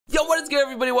Yo, what is good,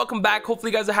 everybody? Welcome back.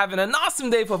 Hopefully you guys are having an awesome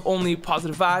day full of only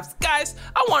positive vibes. Guys,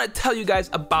 I want to tell you guys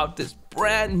about this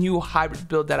brand new hybrid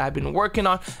build that I've been working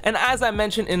on, and as I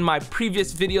mentioned in my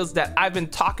previous videos that I've been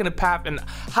talking to Pap and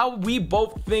how we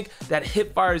both think that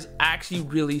hipfire is actually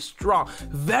really strong,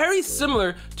 very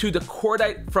similar to the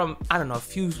cordite from, I don't know, a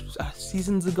few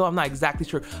seasons ago. I'm not exactly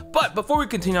sure, but before we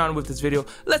continue on with this video,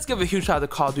 let's give a huge shout out to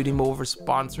Call of Duty Mobile for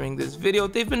sponsoring this video.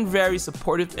 They've been very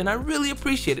supportive and I really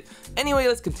appreciate it. Anyway,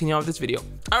 let's continue on with this video.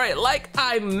 All right, like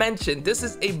I mentioned, this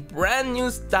is a brand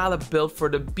new style of build for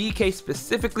the BK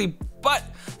specifically, but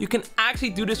you can actually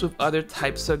do this with other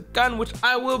types of gun, which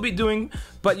I will be doing.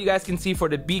 But you guys can see for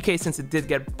the BK, since it did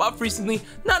get buffed recently,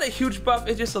 not a huge buff,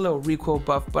 it's just a little recoil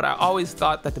buff, but I always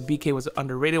thought that the BK was an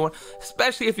underrated one,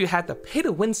 especially if you had the pay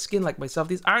to win skin like myself.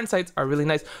 These iron sights are really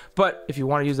nice, but if you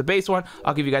want to use the base one,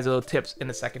 I'll give you guys a little tips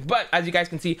in a second. But as you guys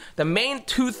can see, the main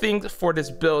two things for this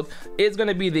build is going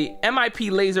to be the MIP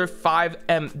Laser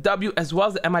 5MW as well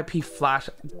as the MIP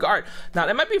Flash Guard. Now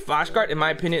the MIP Flash Guard, in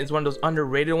my opinion, is one of those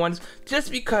underrated ones,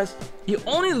 just because you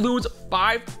only lose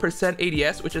 5%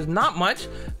 ADS, which is not much,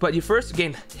 but you first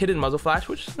gain hidden muzzle flash,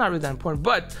 which is not really that important,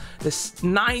 but this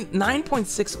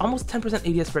 9.6, almost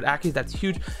 10% ADS spread accuracy, that's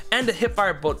huge, and the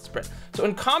hipfire bullet spread. So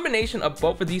in combination of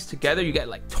both of these together, you get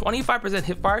like 25%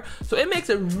 hipfire, so it makes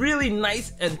it really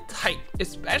nice and tight,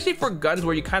 especially for guns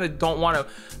where you kind of don't want to,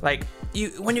 like,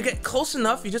 when you get close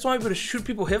enough, you just want to be able to shoot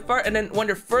people hipfire, and then when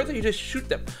they're further, you just shoot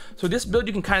them. So this build,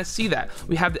 you can kind of see that.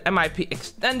 We have the MIP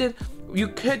extended. You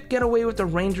could get away with the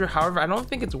Ranger, however, I don't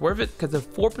think it's worth it because the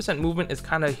 4% movement is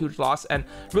kind of a huge loss and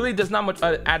really does not much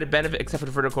added benefit except for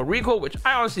the vertical recoil, which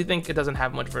I honestly think it doesn't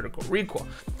have much vertical recoil.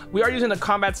 We are using the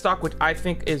combat stock, which I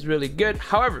think is really good.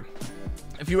 However,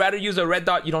 if you rather use a red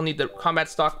dot, you don't need the combat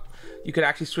stock. You could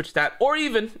actually switch that, or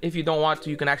even if you don't want to,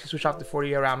 you can actually switch off the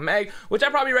 40 round mag, which I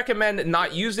probably recommend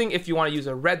not using if you want to use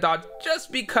a red dot,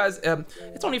 just because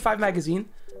it's only 5 magazine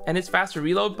and it's faster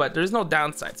reload, but there's no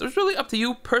downside. So it's really up to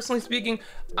you. Personally speaking,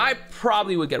 I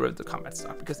probably would get rid of the combat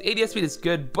stock because ADS speed is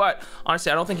good, but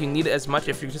honestly, I don't think you need it as much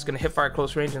if you're just gonna hit fire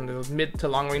close range and those mid to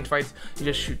long range fights, you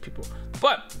just shoot people.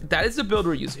 But that is the build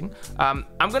we're using. I'm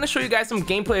gonna show you guys some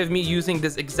gameplay of me using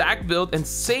this exact build, and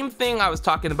same thing I was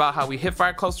talking about how we hit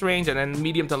fire close range and then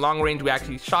medium to long range, we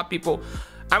actually shot people.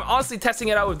 I'm honestly testing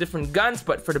it out with different guns,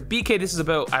 but for the BK, this is a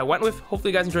build I went with.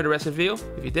 Hopefully you guys enjoyed the rest of the video.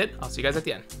 If you did, I'll see you guys at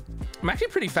the end. I'm actually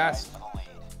pretty fast.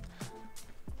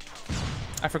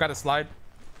 I forgot to slide.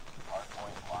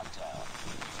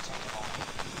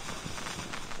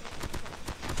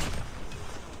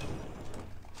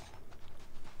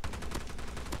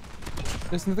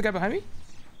 There's another guy behind me?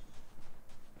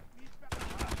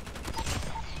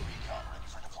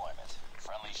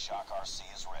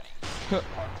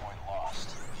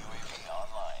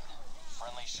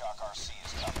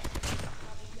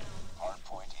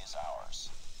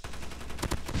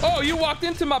 Oh, you walked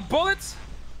into my bullets?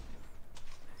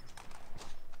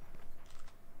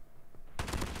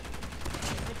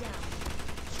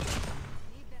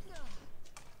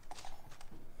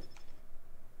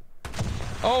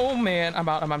 Oh man, I'm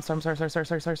out. I'm sorry.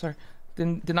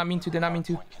 Did not mean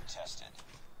to.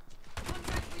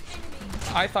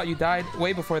 I thought you died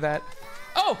way before that.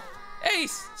 Oh,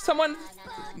 Ace, someone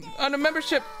on a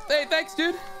membership. Hey, thanks,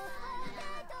 dude.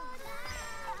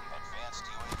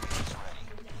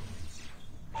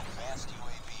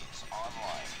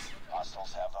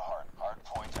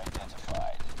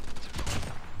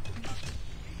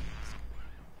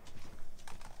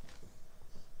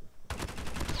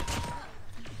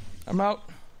 I'm out.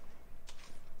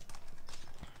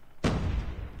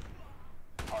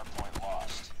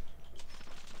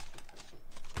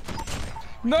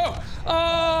 No! Oh,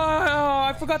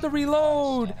 I forgot to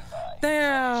reload.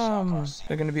 Damn.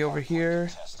 They're gonna be over here.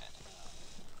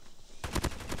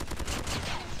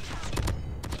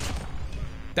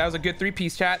 That was a good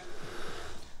 3-piece, chat.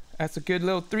 That's a good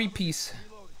little 3-piece.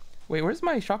 Wait, where's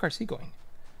my shock RC going?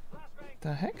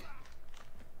 The heck?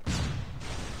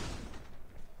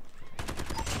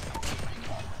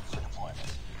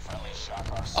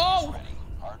 Oh!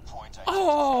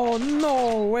 Oh,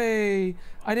 no way.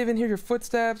 I didn't even hear your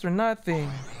footsteps or nothing.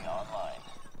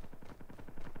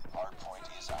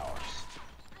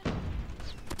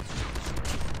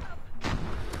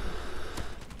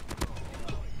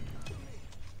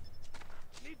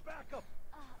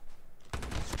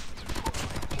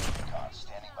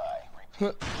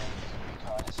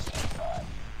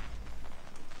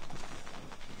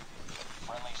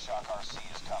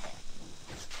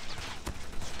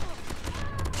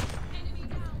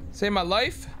 Save my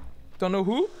life. Don't know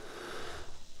who.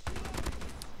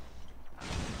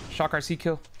 Shock RC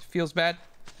kill. Feels bad.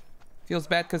 Feels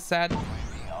bad because sad.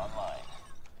 UAV online.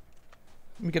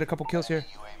 Let me get a couple kills here.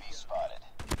 UAV spotted.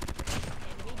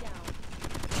 Enemy down.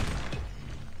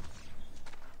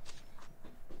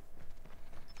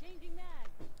 Changing mag.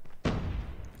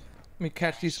 Let me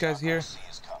catch these guys here. RC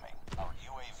is coming. Our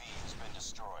UAV has been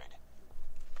destroyed.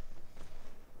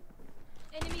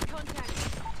 Enemy contact.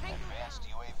 Advanced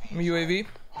UAV. Let me UAV.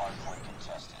 Hardpoint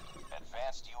contested.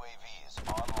 Advanced UAV is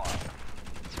online.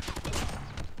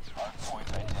 Hardpoint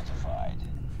identified.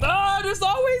 Oh, there's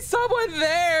always someone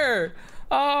there.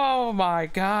 Oh my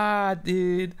god,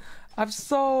 dude. I'm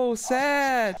so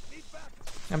sad.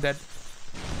 I'm dead.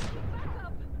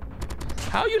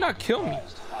 How you not kill me?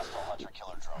 Hostile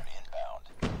hunter-killer drone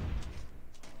inbound.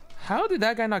 How did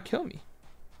that guy not kill me?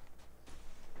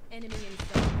 Enemy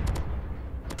inside.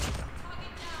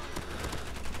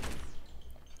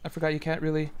 I forgot you can't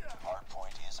really.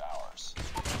 Hardpoint is ours.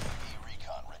 UAV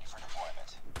recon ready for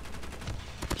deployment.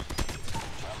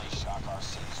 Friendly shock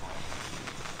RCs ready.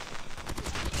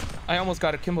 I almost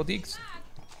got a Kimball Deeks.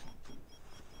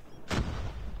 Enemy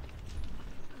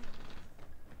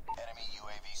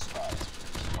UAV spotted.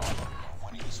 Bravo, we're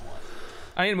winning this one.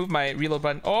 I need to move my reload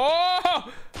button.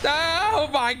 Oh! Oh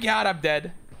my god, I'm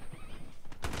dead.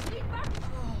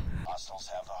 Hostiles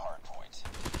have the hardpoint.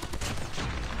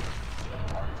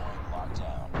 Hardpoint locked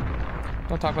down.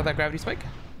 Don't talk about that gravity spike.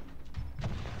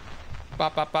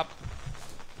 Bop, bop, bop.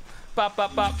 Bop,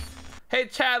 bop, bop. Hey,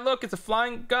 Chad, look, it's a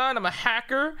flying gun. I'm a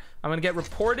hacker. I'm gonna get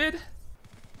reported.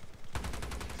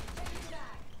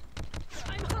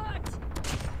 I'm hurt.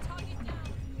 Target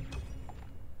down.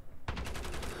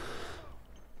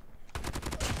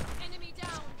 Enemy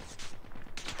down.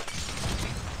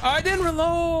 I didn't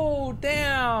reload.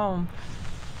 Damn.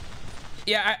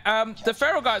 Yeah, the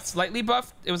Pharaoh got slightly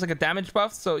buffed. It was like a damage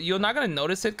buff, so you're not gonna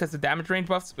notice it because the damage range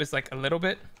buff was like a little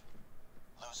bit.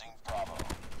 Losing Bravo.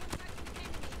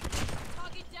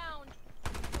 Target down.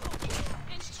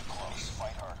 It's too close.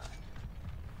 Fight harder.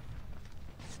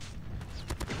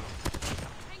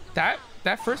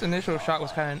 That first initial shot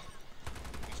was kind of.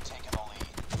 We've taken the lead.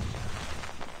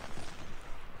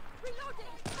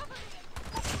 Reloading. Cover me.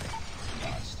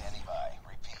 Recon standing by.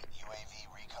 Repeat. UAV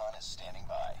recon is standing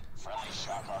by. Friendly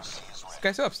shock RC is ready. This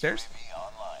guy's still upstairs. UAV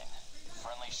online.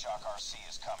 Friendly shock RC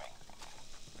is coming.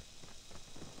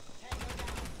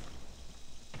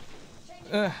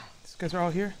 These guys are all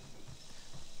here.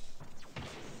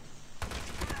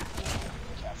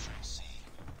 Capturing C.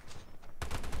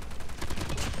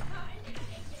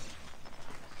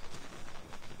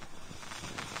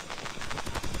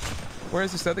 Where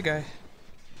is this other guy?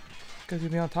 Guy's gonna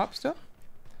be on top still?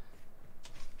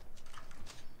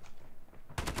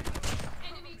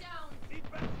 Enemy down.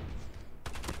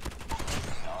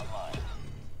 Online.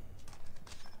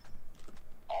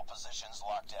 All positions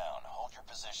locked down. Hold your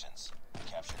positions.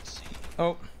 Captured C.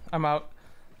 Oh, I'm out.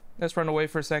 Let's run away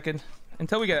for a second.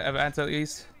 Until we get advance at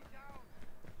least.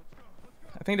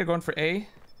 I think they're going for A.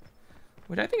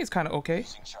 Which I think is kind of okay.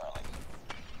 Losing Charlie.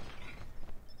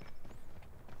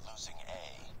 Losing A.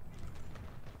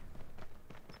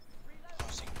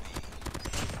 Losing B.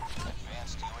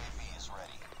 Advanced UAV is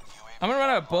ready. UAV I'm gonna run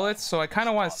out of bullets, so I kind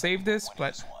of want to save this,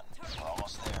 but We're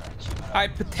almost there. Keep it up. I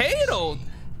potatoed.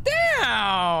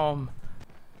 Damn.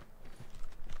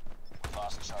 We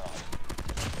lost Charlie.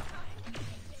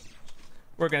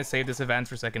 We're gonna save this advance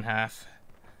for second half.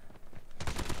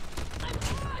 I'm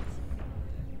hurt.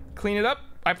 Clean it up.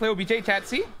 I play OBJ, chat.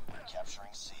 See? Capturing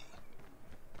C.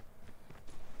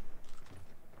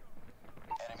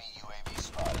 Enemy UAV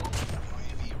spotted.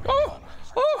 UAV Oh, recon ready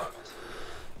for oh. deployment.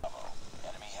 Bravo.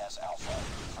 Enemy has Alpha.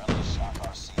 Friendly shock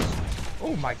RC is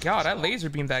ready. Oh my god, I laser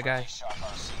beamed that guy. Friendly shock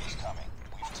RC is coming.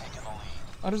 We've taken the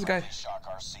lead. Oh, there's a guy. Friendly shock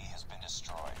RC has been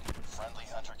destroyed. Friendly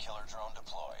hunter-killer drone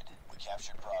deployed. We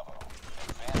captured Bravo.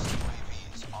 Advanced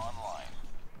UAV is online.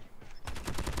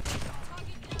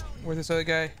 Target down. Where's this other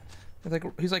guy?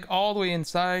 He's like all the way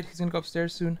inside. He's gonna go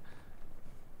upstairs soon.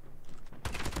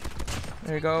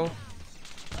 There you go.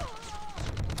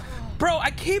 Bro,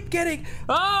 I keep getting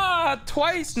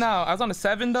twice now. I was on a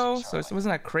 7 though, so it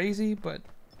wasn't that crazy, but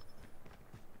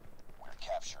We're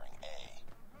capturing A.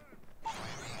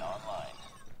 UAV online.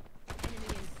 Enemy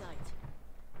in sight.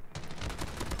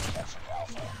 Captured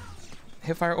Alpha.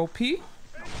 Hipfire OP.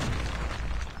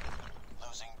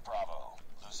 Losing Bravo.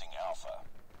 Losing Alpha.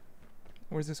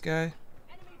 Where's this guy?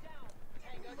 Enemy down.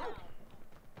 Tango down.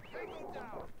 Tango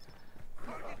down.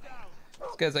 Target down.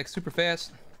 This guy's like super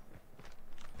fast. Down.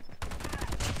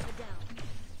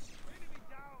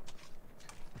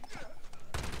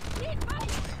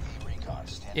 UAV recon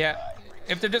standing Yeah. by.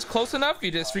 If they're just close enough, you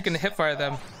just freaking hipfire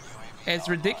them. It's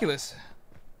ridiculous.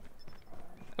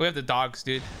 We have the dogs,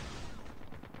 dude.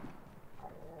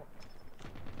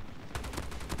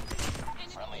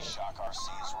 Friendly shock RC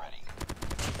is ready.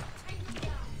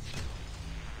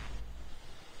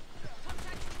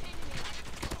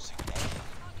 Losing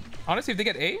A. Honestly, if they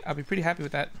get A, I'll be pretty happy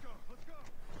with that.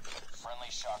 Friendly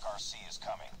shock RC is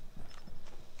coming.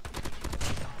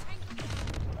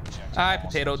 I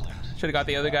potatoed. Should have got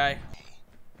the other guy.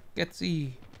 Get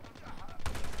C.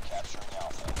 Capturing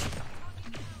Alpha.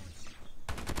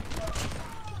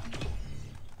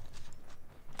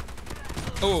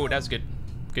 Oh, that's good.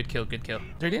 Good kill, good kill.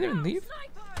 They didn't even leave?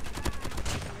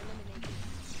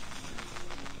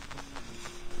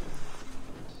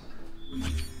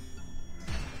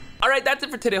 Alright, that's it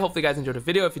for today. Hopefully you guys enjoyed the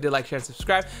video. If you did, like, share, and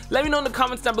subscribe. Let me know in the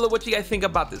comments down below what you guys think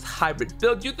about this hybrid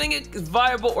build. Do you think it's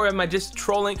viable, or am I just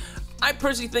trolling? I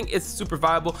personally think it's super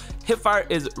viable. Hipfire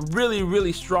is really,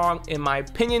 really strong in my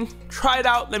opinion. Try it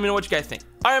out. Let me know what you guys think.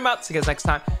 Alright, I'm out. See you guys next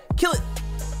time. Kill it.